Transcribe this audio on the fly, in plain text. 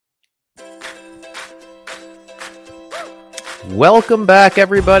Welcome back,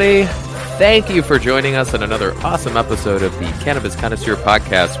 everybody. Thank you for joining us on another awesome episode of the Cannabis Connoisseur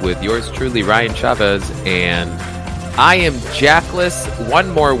Podcast with yours truly, Ryan Chavez, and I am Jackless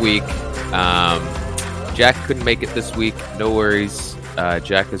one more week. Jack couldn't make it this week. No worries.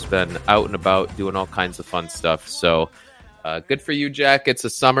 Jack has been out and about doing all kinds of fun stuff. So good for you, Jack. It's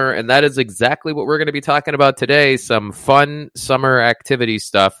a summer, and that is exactly what we're going to be talking about today. Some fun summer activity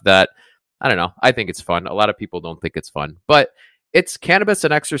stuff that, I don't know, I think it's fun. A lot of people don't think it's fun, but it's cannabis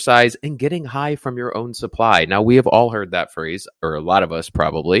and exercise and getting high from your own supply. Now, we have all heard that phrase, or a lot of us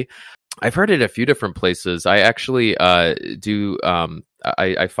probably. I've heard it a few different places. I actually do.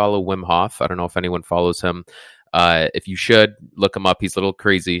 I follow Wim Hof. I don't know if anyone follows him. If you should, look him up. He's a little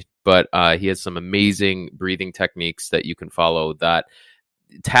crazy, but he has some amazing breathing techniques that you can follow that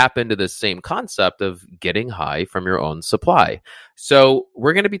tap into the same concept of getting high from your own supply. So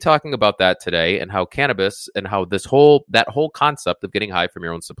we're going to be talking about that today, and how cannabis and how that whole concept of getting high from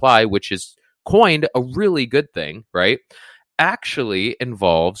your own supply, which is coined a really good thing, right, actually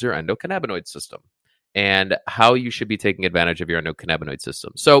involves your endocannabinoid system and how you should be taking advantage of your endocannabinoid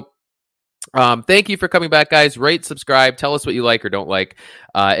system. So thank you for coming back, guys. Rate, subscribe, tell us what you like or don't like.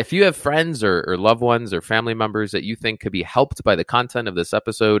 If you have friends or loved ones or family members that you think could be helped by the content of this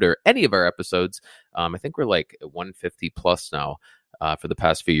episode or any of our episodes, I think we're like 150 plus now. For the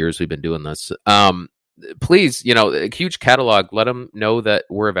past few years we've been doing this. Please, a huge catalog, let them know that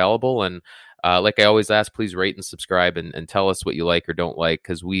we're available. And like I always ask, please rate and subscribe and tell us what you like or don't like,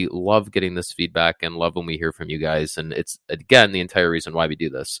 because we love getting this feedback and love when we hear from you guys. And it's, again, the entire reason why we do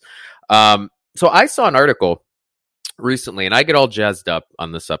this. So I saw an article recently, and I get all jazzed up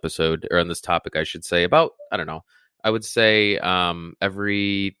on this episode, or on this topic, I should say, about, I don't know, I would say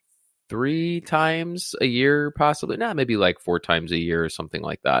every 3 times a year, possibly. Maybe like 4 times a year or something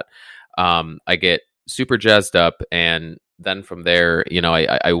like that. I get super jazzed up, and then from there,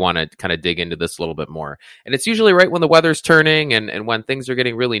 I want to kind of dig into this a little bit more. And it's usually right when the weather's turning and when things are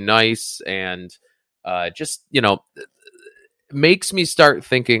getting really nice, and just, makes me start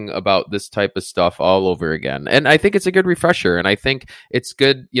thinking about this type of stuff all over again. And I think it's a good refresher. And I think it's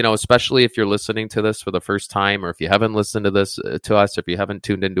good, especially if you're listening to this for the first time, or if you haven't listened to this to us, if you haven't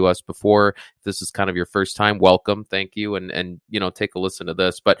tuned into us before, if this is kind of your first time, welcome. Thank you. And take a listen to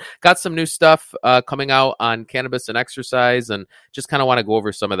this. But got some new stuff coming out on cannabis and exercise, and just kind of want to go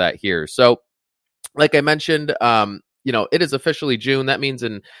over some of that here. So like I mentioned, it is officially June. That means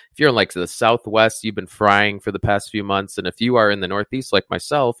if you're in like the Southwest, you've been frying for the past few months. And if you are in the Northeast, like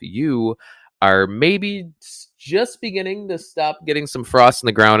myself, you are maybe just beginning to stop getting some frost in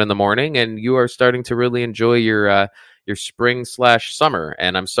the ground in the morning, and you are starting to really enjoy your spring/summer.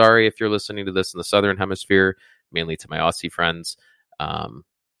 And I'm sorry if you're listening to this in the Southern Hemisphere, mainly to my Aussie friends.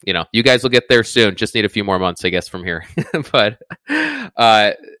 You guys will get there soon. Just need a few more months, I guess, from here. But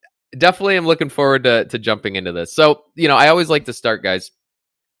definitely I'm looking forward to jumping into this. So, I always like to start, guys,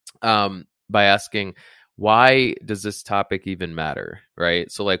 by asking, why does this topic even matter, right?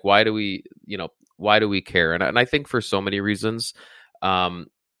 So, like, why do we care? And I think for so many reasons. I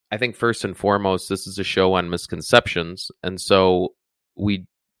think first and foremost, this is a show on misconceptions. And so we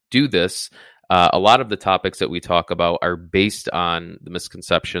do this. A lot of the topics that we talk about are based on the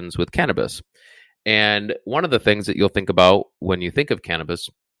misconceptions with cannabis. And one of the things that you'll think about when you think of cannabis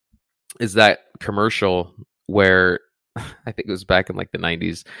is that commercial where, I think it was back in like the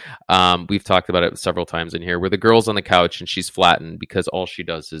 90s. We've talked about it several times in here, where the girl's on the couch and she's flattened because all she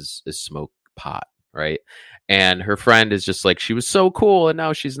does is smoke pot, right? And her friend is just like, she was so cool and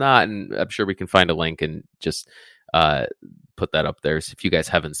now she's not. And I'm sure we can find a link and just put that up there if you guys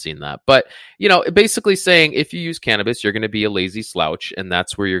haven't seen that. But, basically saying if you use cannabis, you're going to be a lazy slouch, and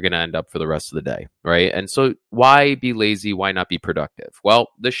that's where you're going to end up for the rest of the day, right? And so why be lazy? Why not be productive? Well,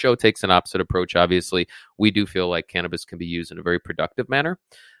 this show takes an opposite approach, obviously. We do feel like cannabis can be used in a very productive manner.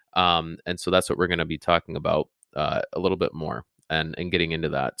 And so that's what we're going to be talking about a little bit more and getting into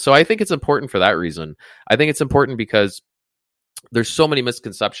that. So I think it's important for that reason. I think it's important because there's so many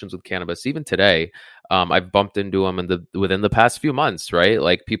misconceptions with cannabis, even today. I've bumped into them within the past few months, right?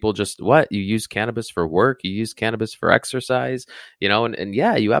 Like people just, what? You use cannabis for work? You use cannabis for exercise? And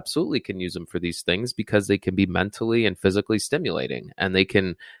yeah, you absolutely can use them for these things because they can be mentally and physically stimulating, and they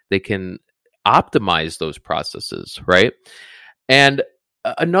can optimize those processes, right? And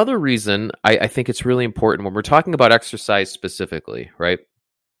another reason I think it's really important when we're talking about exercise specifically, right?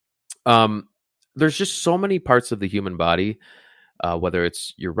 There's just so many parts of the human body, whether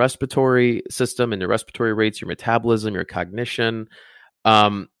it's your respiratory system and your respiratory rates, your metabolism, your cognition.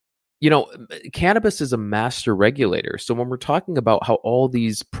 Cannabis is a master regulator. So when we're talking about how all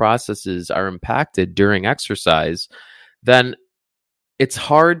these processes are impacted during exercise, then it's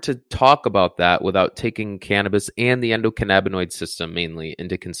hard to talk about that without taking cannabis and the endocannabinoid system mainly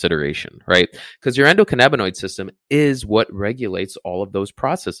into consideration, right? Because your endocannabinoid system is what regulates all of those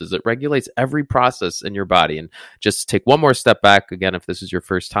processes. It regulates every process in your body. And just take one more step back again, if this is your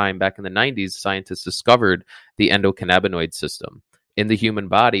first time, back in the 90s, scientists discovered the endocannabinoid system in the human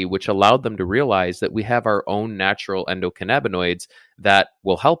body, which allowed them to realize that we have our own natural endocannabinoids that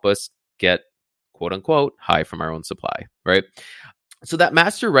will help us get, quote unquote, high from our own supply, right? So that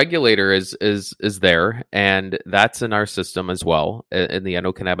master regulator is there, and that's in our system as well, in the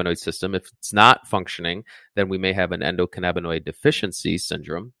endocannabinoid system. If it's not functioning, then we may have an endocannabinoid deficiency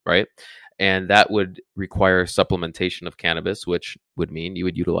syndrome, right? And that would require supplementation of cannabis, which would mean you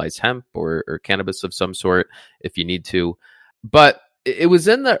would utilize hemp or cannabis of some sort if you need to. But it was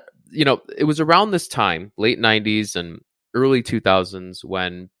in the, it was around this time, late 90s and early 2000s,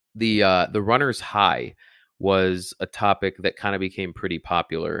 when the runner's high was a topic that kind of became pretty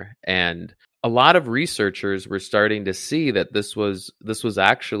popular, and a lot of researchers were starting to see that this was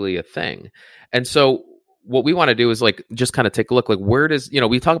actually a thing. And so what we want to do is like just kind of take a look, like, where does,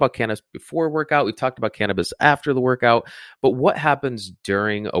 we talk about cannabis before workout, we talked about cannabis after the workout, but what happens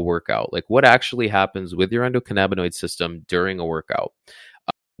during a workout? Like, what actually happens with your endocannabinoid system during a workout?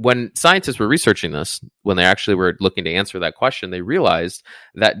 When scientists were researching this, when they actually were looking to answer that question, they realized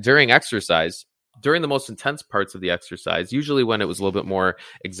that during exercise, during the most intense parts of the exercise, usually when it was a little bit more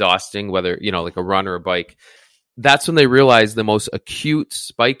exhausting, whether, like a run or a bike, that's when they realized the most acute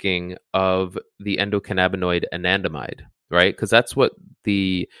spiking of the endocannabinoid anandamide, right? Because that's what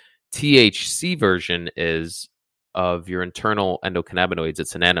the THC version is of your internal endocannabinoids.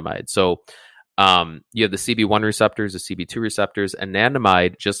 It's anandamide. So you have the CB1 receptors, the CB2 receptors.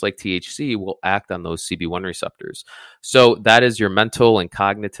 Anandamide, just like THC, will act on those CB1 receptors. So that is your mental and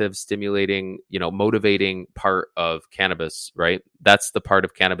cognitive stimulating, motivating part of cannabis, right? That's the part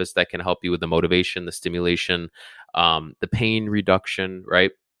of cannabis that can help you with the motivation, the stimulation, the pain reduction,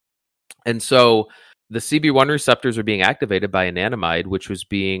 right? And so the CB1 receptors are being activated by anandamide, which was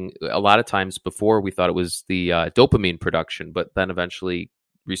being, a lot of times before, we thought it was the dopamine production, but then eventually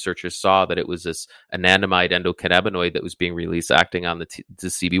researchers saw that it was this anandamide endocannabinoid that was being released, acting on the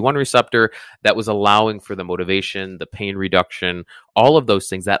CB1 receptor, that was allowing for the motivation, the pain reduction, all of those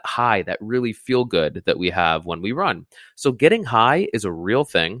things, that high, that really feel good that we have when we run. So getting high is a real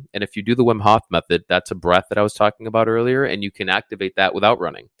thing. And if you do the Wim Hof method, that's a breath that I was talking about earlier, and you can activate that without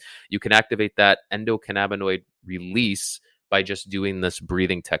running. You can activate that endocannabinoid release by just doing this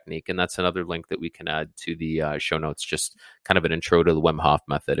breathing technique. And that's another link that we can add to the show notes, just kind of an intro to the Wim Hof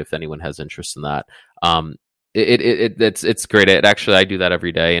method, if anyone has interest in that. It's great. It actually, I do that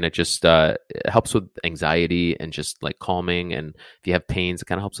every day, and it just it helps with anxiety and just like calming. And if you have pains, it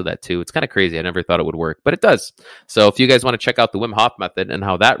kind of helps with that too. It's kind of crazy. I never thought it would work, but it does. So if you guys want to check out the Wim Hof method and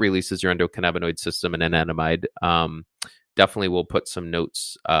how that releases your endocannabinoid system and anandamide, definitely we'll put some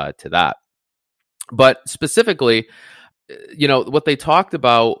notes to that. But specifically, what they talked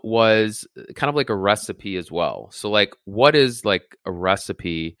about was kind of like a recipe as well. So like, what is like a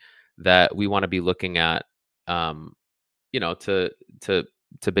recipe that we want to be looking at, to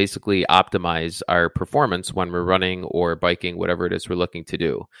basically optimize our performance when we're running or biking, whatever it is we're looking to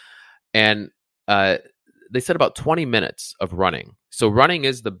do. And they said about 20 minutes of running. So running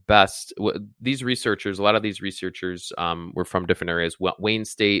is the best. These researchers, a lot of these researchers were from different areas: Wayne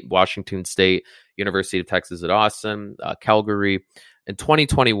State, Washington State, University of Texas at Austin, Calgary. In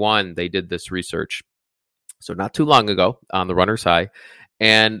 2021, they did this research. So not too long ago, on the runner's high.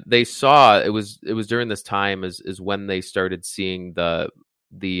 And they saw it was during this time is when they started seeing the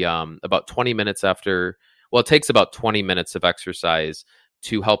about 20 minutes after. Well, it takes about 20 minutes of exercise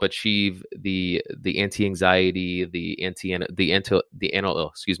to help achieve the anti-anxiety, the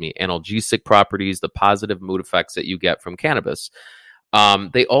analgesic properties, the positive mood effects that you get from cannabis.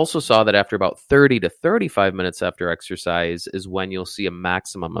 They also saw that after about 30 to 35 minutes after exercise is when you'll see a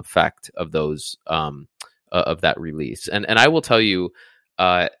maximum effect of those of that release. And I will tell you,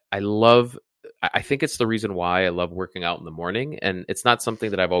 I think it's the reason why I love working out in the morning. And it's not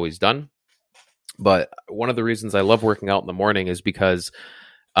something that I've always done, but one of the reasons I love working out in the morning is because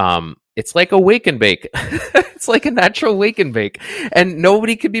it's like a wake and bake. It's like a natural wake and bake, and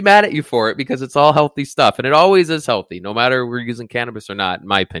nobody can be mad at you for it because it's all healthy stuff, and it always is healthy, no matter we're using cannabis or not, in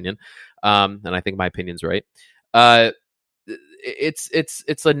my opinion. And I think my opinion's right.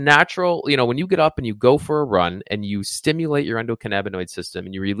 It's a natural, when you get up and you go for a run and you stimulate your endocannabinoid system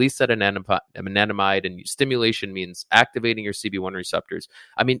and you release that anandamide, and stimulation means activating your CB1 receptors.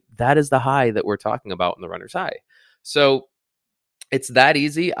 I mean, that is the high that we're talking about in the runner's high. So It's that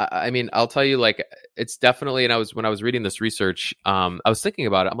easy. I mean, I'll tell you, like, it's definitely. And when I was reading this research, I was thinking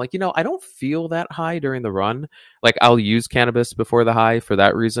about it. I'm like, I don't feel that high during the run. Like, I'll use cannabis before the high for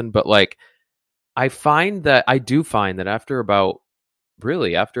that reason. But like, I do find that after about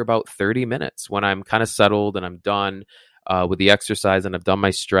 30 minutes, when I'm kind of settled and I'm done with the exercise and I've done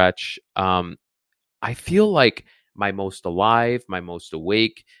my stretch, I feel like my most alive, my most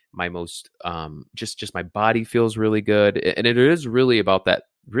awake, my most just my body feels really good. And it is really about that,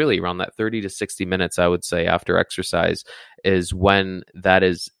 really around that 30 to 60 minutes, I would say, after exercise is when that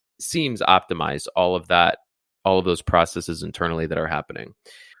is seems optimized, all of those processes internally that are happening.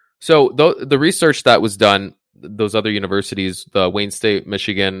 So the research that was done, those other universities, the Wayne State,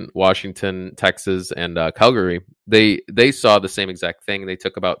 Michigan, Washington, Texas, and Calgary, they saw the same exact thing. They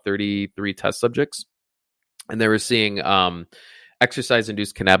took about 33 test subjects, and they were seeing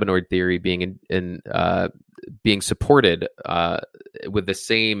exercise-induced cannabinoid theory being supported with the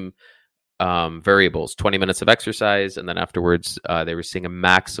same variables: 20 minutes of exercise, and then afterwards they were seeing a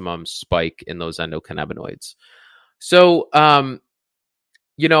maximum spike in those endocannabinoids. So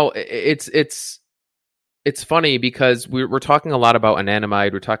it's funny because we're talking a lot about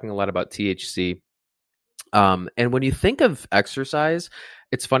anandamide, we're talking a lot about THC. And when you think of exercise,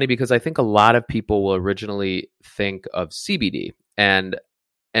 it's funny because I think a lot of people will originally think of CBD. And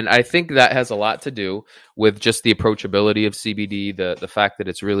I think that has a lot to do with just the approachability of CBD, the fact that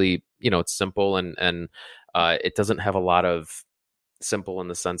it's really, it's simple and it doesn't have a lot of simple in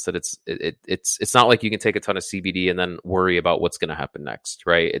the sense that it's not like you can take a ton of CBD and then worry about what's going to happen next,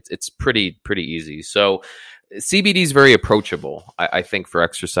 right? It's pretty easy. So CBD is very approachable, I think, for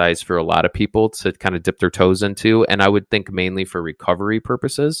exercise for a lot of people to kind of dip their toes into. And I would think mainly for recovery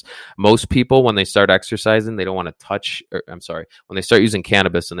purposes. Most people, when they start exercising, they don't want to when they start using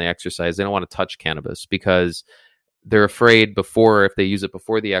cannabis and they exercise, they don't want to touch cannabis because they're afraid if they use it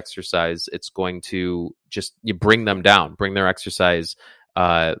before the exercise, it's going to just bring them down, bring their exercise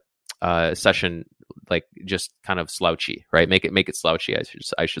session like just kind of slouchy, right? Make it slouchy,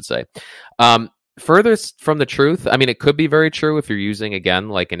 I should say. Furthest from the truth, I mean, it could be very true if you're using, again,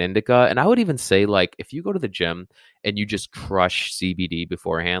 like an indica. And I would even say, like, if you go to the gym and you just crush CBD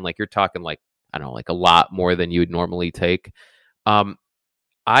beforehand, like you're talking like, I don't know, like a lot more than you would normally take.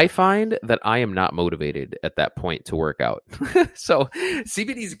 I find that I am not motivated at that point to work out. So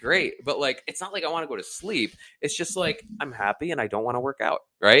CBD is great, but like, it's not like I want to go to sleep. It's just like, I'm happy and I don't want to work out.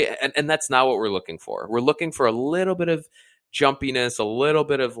 Right. And that's not what we're looking for. We're looking for a little bit of jumpiness, a little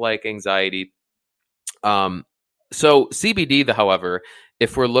bit of like anxiety. So CBD, however,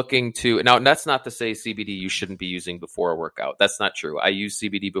 if we're looking to now, that's not to say CBD you shouldn't be using before a workout. That's not true. I use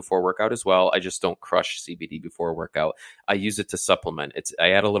CBD before workout as well. I just don't crush CBD before a workout. I use it to supplement.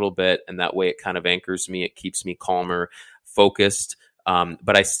 I add a little bit, and that way it kind of anchors me. It keeps me calmer, focused.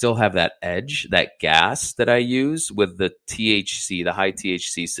 But I still have that edge, that gas that I use with the THC, the high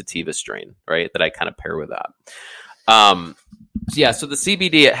THC sativa strain, right? That I kind of pair with that. So the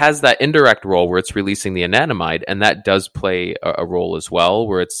CBD, it has that indirect role where it's releasing the anandamide, and that does play a role as well,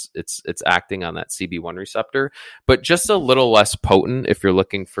 where it's acting on that CB1 receptor, but just a little less potent if you're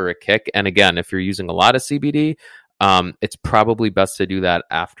looking for a kick. And again, if you're using a lot of CBD, it's probably best to do that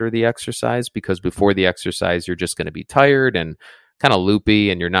after the exercise, because before the exercise, you're just going to be tired and kind of loopy,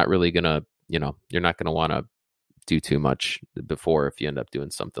 and you're not really going to, you're not going to want to do too much before if you end up doing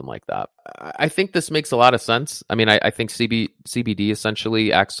something like that. I think this makes a lot of sense. I mean, I think CBD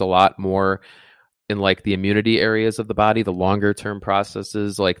essentially acts a lot more in like the immunity areas of the body, the longer term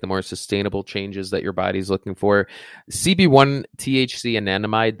processes, like the more sustainable changes that your body's looking for. CB1, THC, and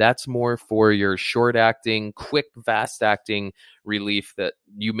anandamide, that's more for your short acting, quick, fast acting relief that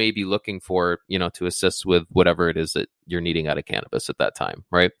you may be looking for, to assist with whatever it is that you're needing out of cannabis at that time,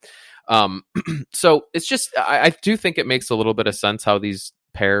 right? So it's just, I do think it makes a little bit of sense how these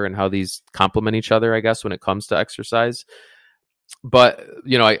pair and how these complement each other, I guess, when it comes to exercise. But,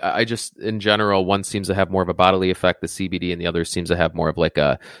 I just, in general, one seems to have more of a bodily effect, the CBD, and the other seems to have more of like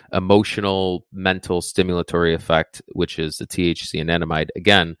a emotional, mental, stimulatory effect, which is the THC and anandamide.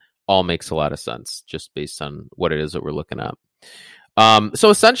 Again, all makes a lot of sense just based on what it is that we're looking at. So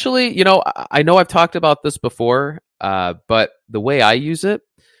essentially, I know I've talked about this before, but the way I use it,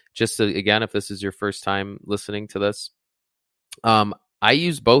 just so, again, if this is your first time listening to this, I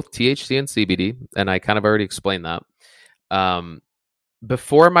use both THC and CBD, and I kind of already explained that.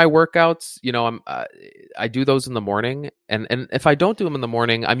 Before my workouts, I do those in the morning, and if I don't do them in the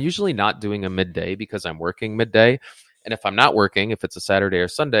morning, I'm usually not doing them midday because I'm working midday. And if I'm not working, if it's a Saturday or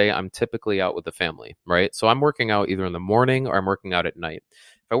Sunday, I'm typically out with the family, right? So I'm working out either in the morning or I'm working out at night.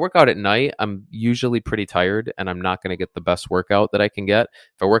 If I work out at night, I'm usually pretty tired and I'm not going to get the best workout that I can get.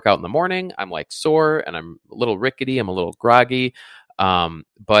 If I work out in the morning, I'm like sore and I'm a little rickety, I'm a little groggy.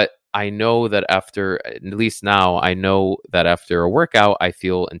 But I know that after, at least now, I know that after a workout, I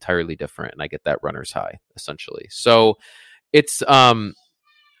feel entirely different and I get that runner's high, essentially. So it's, I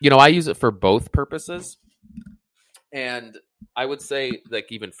use it for both purposes. And I would say,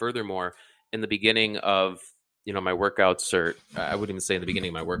 like, even furthermore, in the beginning of, my workouts, or I wouldn't even say in the beginning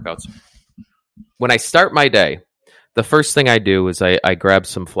of my workouts, when I start my day, the first thing I do is I grab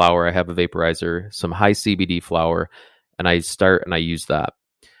some flour. I have a vaporizer, some high CBD flour, and I use that.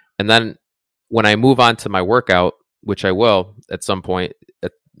 And then when I move on to my workout, which I will at some point,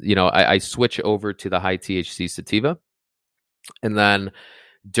 I switch over to the high THC sativa. And then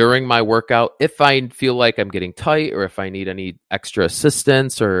during my workout, if I feel like I'm getting tight or if I need any extra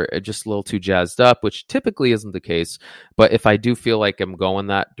assistance or just a little too jazzed up, which typically isn't the case, but if I do feel like I'm going in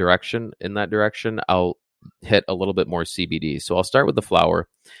that direction, I'll hit a little bit more CBD. So I'll start with the flower.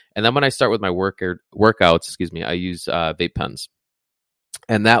 And then when I start with my workouts, I use vape pens.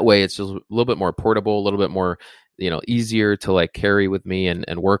 And that way it's just a little bit more portable, a little bit more, easier to like carry with me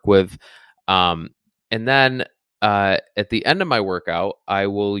and work with. And then at the end of my workout, I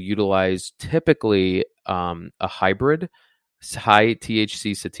will utilize typically a hybrid high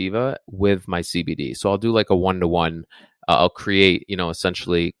THC sativa with my CBD. So I'll do like a 1-to-1. I'll create,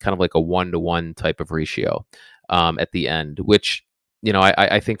 essentially kind of like a 1-to-1 type of ratio at the end, which,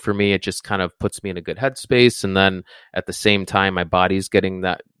 I think for me, it just kind of puts me in a good headspace. And then at the same time, my body's getting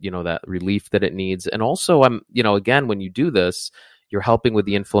that, that relief that it needs. And also I'm, again, when you do this, you're helping with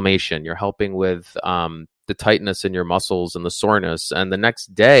the inflammation, you're helping with the tightness in your muscles and the soreness. And the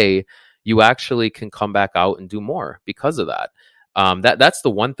next day, you actually can come back out and do more because of that. That's the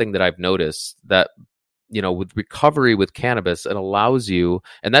one thing that I've noticed that, with recovery with cannabis, it allows you,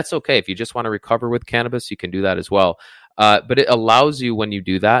 and that's okay. If you just want to recover with cannabis, you can do that as well. But it allows you, when you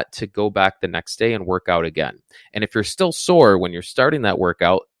do that, to go back the next day and work out again. And if you're still sore when you're starting that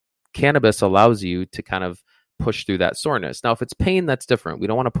workout, cannabis allows you to kind of push through that soreness. Now, if it's pain, that's different. We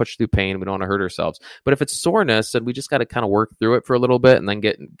don't want to push through pain. We don't want to hurt ourselves. But if it's soreness, then we just got to kind of work through it for a little bit and then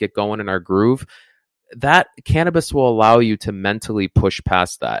get going in our groove. That cannabis will allow you to mentally push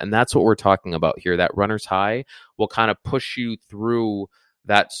past that. And that's what we're talking about here. That runner's high will kind of push you through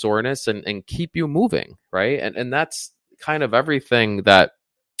that soreness and keep you moving, right? And that's kind of everything that,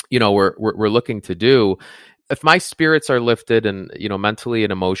 we're looking to do. If my spirits are lifted and, mentally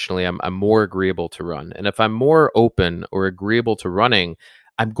and emotionally, I'm more agreeable to run. And if I'm more open or agreeable to running,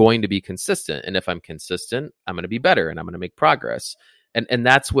 I'm going to be consistent. And if I'm consistent, I'm going to be better and I'm going to make progress. And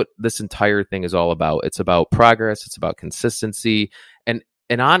that's what this entire thing is all about. It's about progress. It's about consistency. And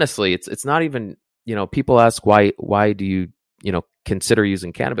honestly, it's not even, people ask why do you, consider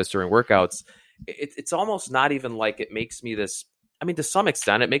using cannabis during workouts? It's almost not even like it makes me this. I mean, to some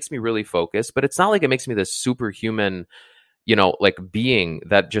extent, it makes me really focused, but it's not like it makes me this superhuman, like being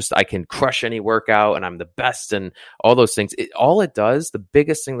that just I can crush any workout and I'm the best and all those things. All it does, the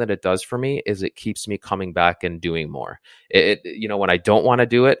biggest thing that it does for me is it keeps me coming back and doing more. When I don't want to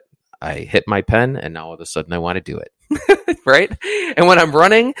do it, I hit my pen and now all of a sudden I want to do it. Right. And when I'm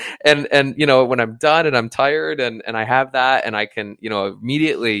running and, when I'm done and I'm tired and I have that and I can,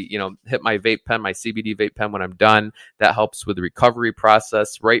 immediately, hit my vape pen, my CBD vape pen when I'm done, that helps with the recovery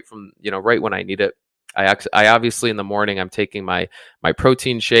process right from, right when I need it. I obviously in the morning, I'm taking my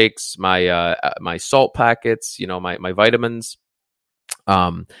protein shakes, my salt packets, my vitamins.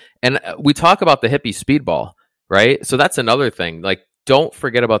 And we talk about the hippie speedball, right? So that's another thing. Like, don't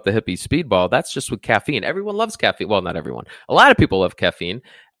forget about the hippie speedball. That's just with caffeine. Everyone loves caffeine. Well, not everyone. A lot of people love caffeine.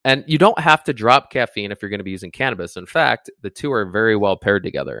 And you don't have to drop caffeine if you're going to be using cannabis. In fact, the two are very well paired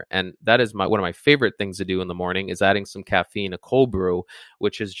together. And that is one of my favorite things to do in the morning is adding some caffeine, a cold brew,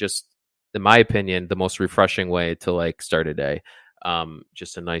 which is just, in my opinion, the most refreshing way to like start a day.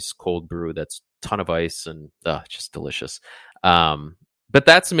 Just a nice cold brew that's a ton of ice and just delicious. But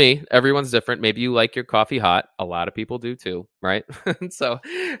that's me. Everyone's different. Maybe you like your coffee hot. A lot of people do too, right? So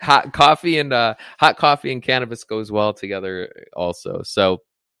hot coffee and cannabis goes well together also. So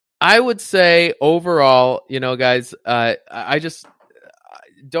I would say overall, guys, I just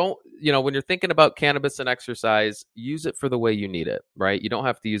don't, when you're thinking about cannabis and exercise, use it for the way you need it, right? You don't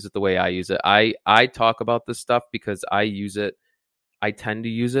have to use it the way I use it. I talk about this stuff because I use it. I tend to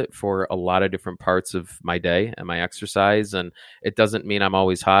use it for a lot of different parts of my day and my exercise. And it doesn't mean I'm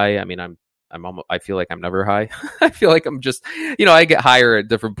always high. I mean, I'm I feel like I'm never high. I feel like I'm just, I get higher at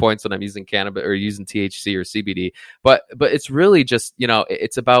different points when I'm using cannabis or using THC or CBD. But it's really just,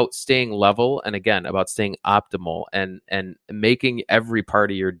 it's about staying level, and again, about staying optimal and making every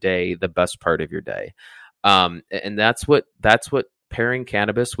part of your day the best part of your day. And that's what pairing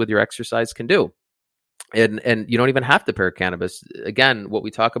cannabis with your exercise can do. And you don't even have to pair cannabis. Again, what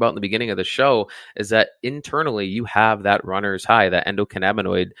we talk about in the beginning of the show is that internally you have that runner's high, that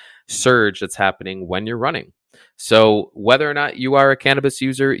endocannabinoid surge that's happening when you're running. So whether or not you are a cannabis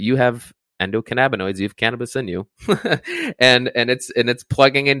user, you have endocannabinoids, you have cannabis in you, and it's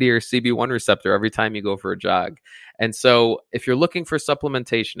plugging into your CB1 receptor every time you go for a jog. And so if you're looking for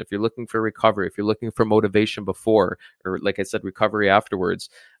supplementation, if you're looking for recovery, if you're looking for motivation before, or like I said, recovery afterwards,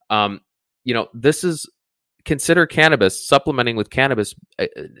 consider cannabis, supplementing with cannabis,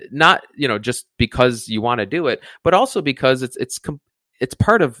 not, just because you want to do it, but also because it's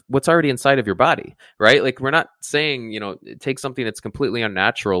part of what's already inside of your body, right? Like, we're not saying, take something that's completely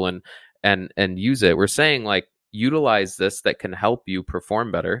unnatural and use it. We're saying, like, utilize this that can help you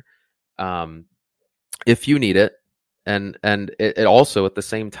perform better, if you need it. And it also, at the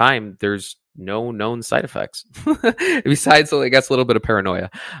same time, there's no known side effects besides, I guess, a little bit of paranoia,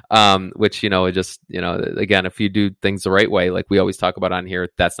 which, again, if you do things the right way, like we always talk about on here,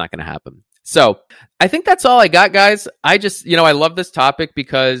 that's not going to happen. So I think that's all I got, guys. I just, I love this topic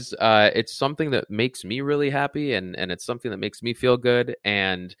because it's something that makes me really happy, and it's something that makes me feel good.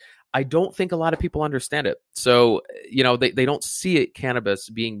 And I don't think a lot of people understand it. So, they don't see cannabis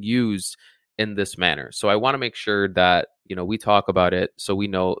being used in this manner. So I want to make sure that, we talk about it so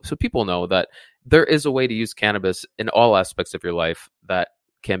people know that there is a way to use cannabis in all aspects of your life that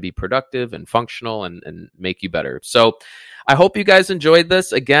can be productive and functional and make you better. So I hope you guys enjoyed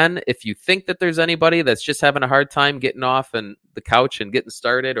this. Again, if you think that there's anybody that's just having a hard time getting off and the couch and getting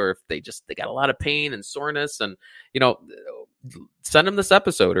started, or if they got a lot of pain and soreness, and, send them this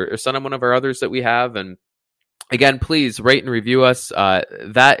episode or send them one of our others that we have. And again, please rate and review us.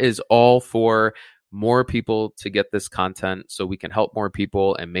 That is all for more people to get this content so we can help more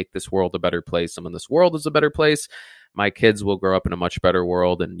people and make this world a better place. And when this world is a better place, my kids will grow up in a much better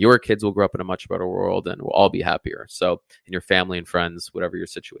world, and your kids will grow up in a much better world, and we'll all be happier. So, and your family and friends, whatever your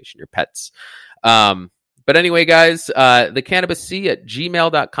situation, your pets. But anyway, guys, the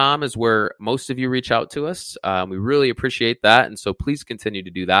cannabisc@gmail.com is where most of you reach out to us. We really appreciate that. And so please continue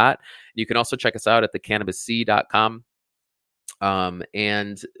to do that. You can also check us out at thecannabisc.com.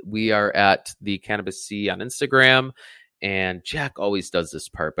 And we are at the Cannabis C on Instagram, and Jack always does this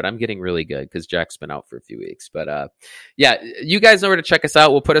part, but I'm getting really good because Jack's been out for a few weeks. But yeah, you guys know where to check us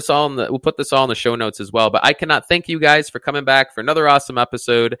out. We'll put this all in the show notes as well. But I cannot thank you guys for coming back for another awesome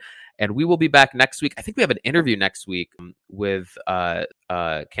episode. And we will be back next week. I think we have an interview next week with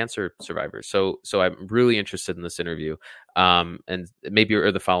cancer survivors. So I'm really interested in this interview, and maybe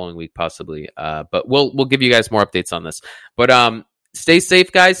or the following week possibly. But we'll give you guys more updates on this. But stay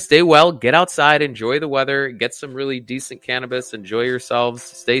safe, guys. Stay well. Get outside. Enjoy the weather. Get some really decent cannabis. Enjoy yourselves.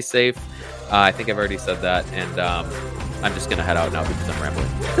 Stay safe. I think I've already said that. And I'm just gonna head out now because I'm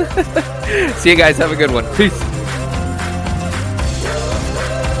rambling. See you guys. Have a good one. Peace.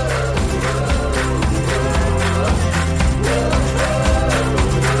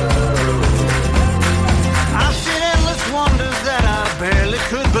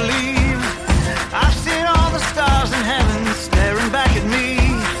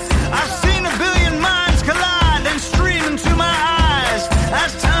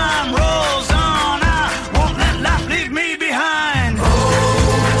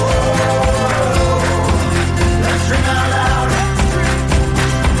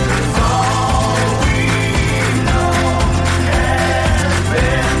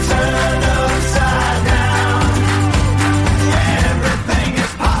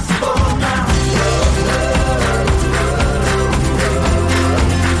 Possible.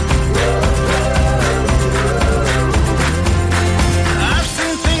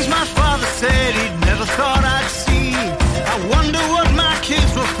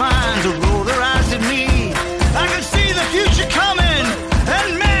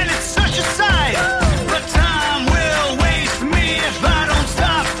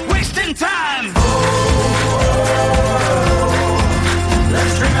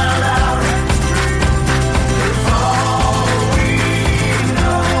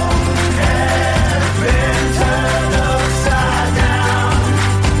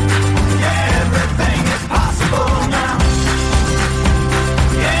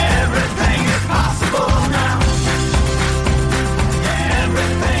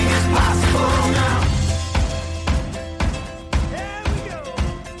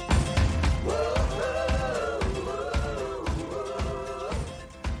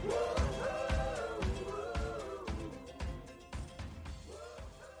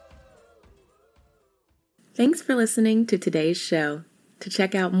 Thanks for listening to today's show. To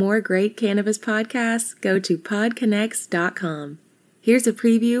check out more great cannabis podcasts, go to podconnects.com. Here's a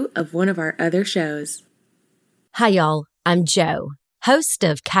preview of one of our other shows. Hi, y'all. I'm Jo, host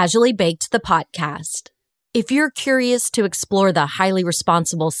of Casually Baked, the podcast. If you're curious to explore the highly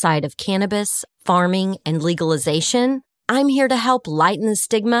responsible side of cannabis, farming, and legalization, I'm here to help lighten the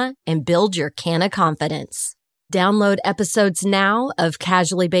stigma and build your canna confidence. Download episodes now of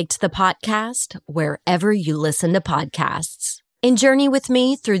Casually Baked, the podcast, wherever you listen to podcasts. And journey with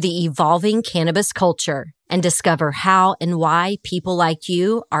me through the evolving cannabis culture and discover how and why people like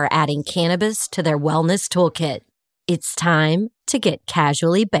you are adding cannabis to their wellness toolkit. It's time to get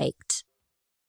casually baked.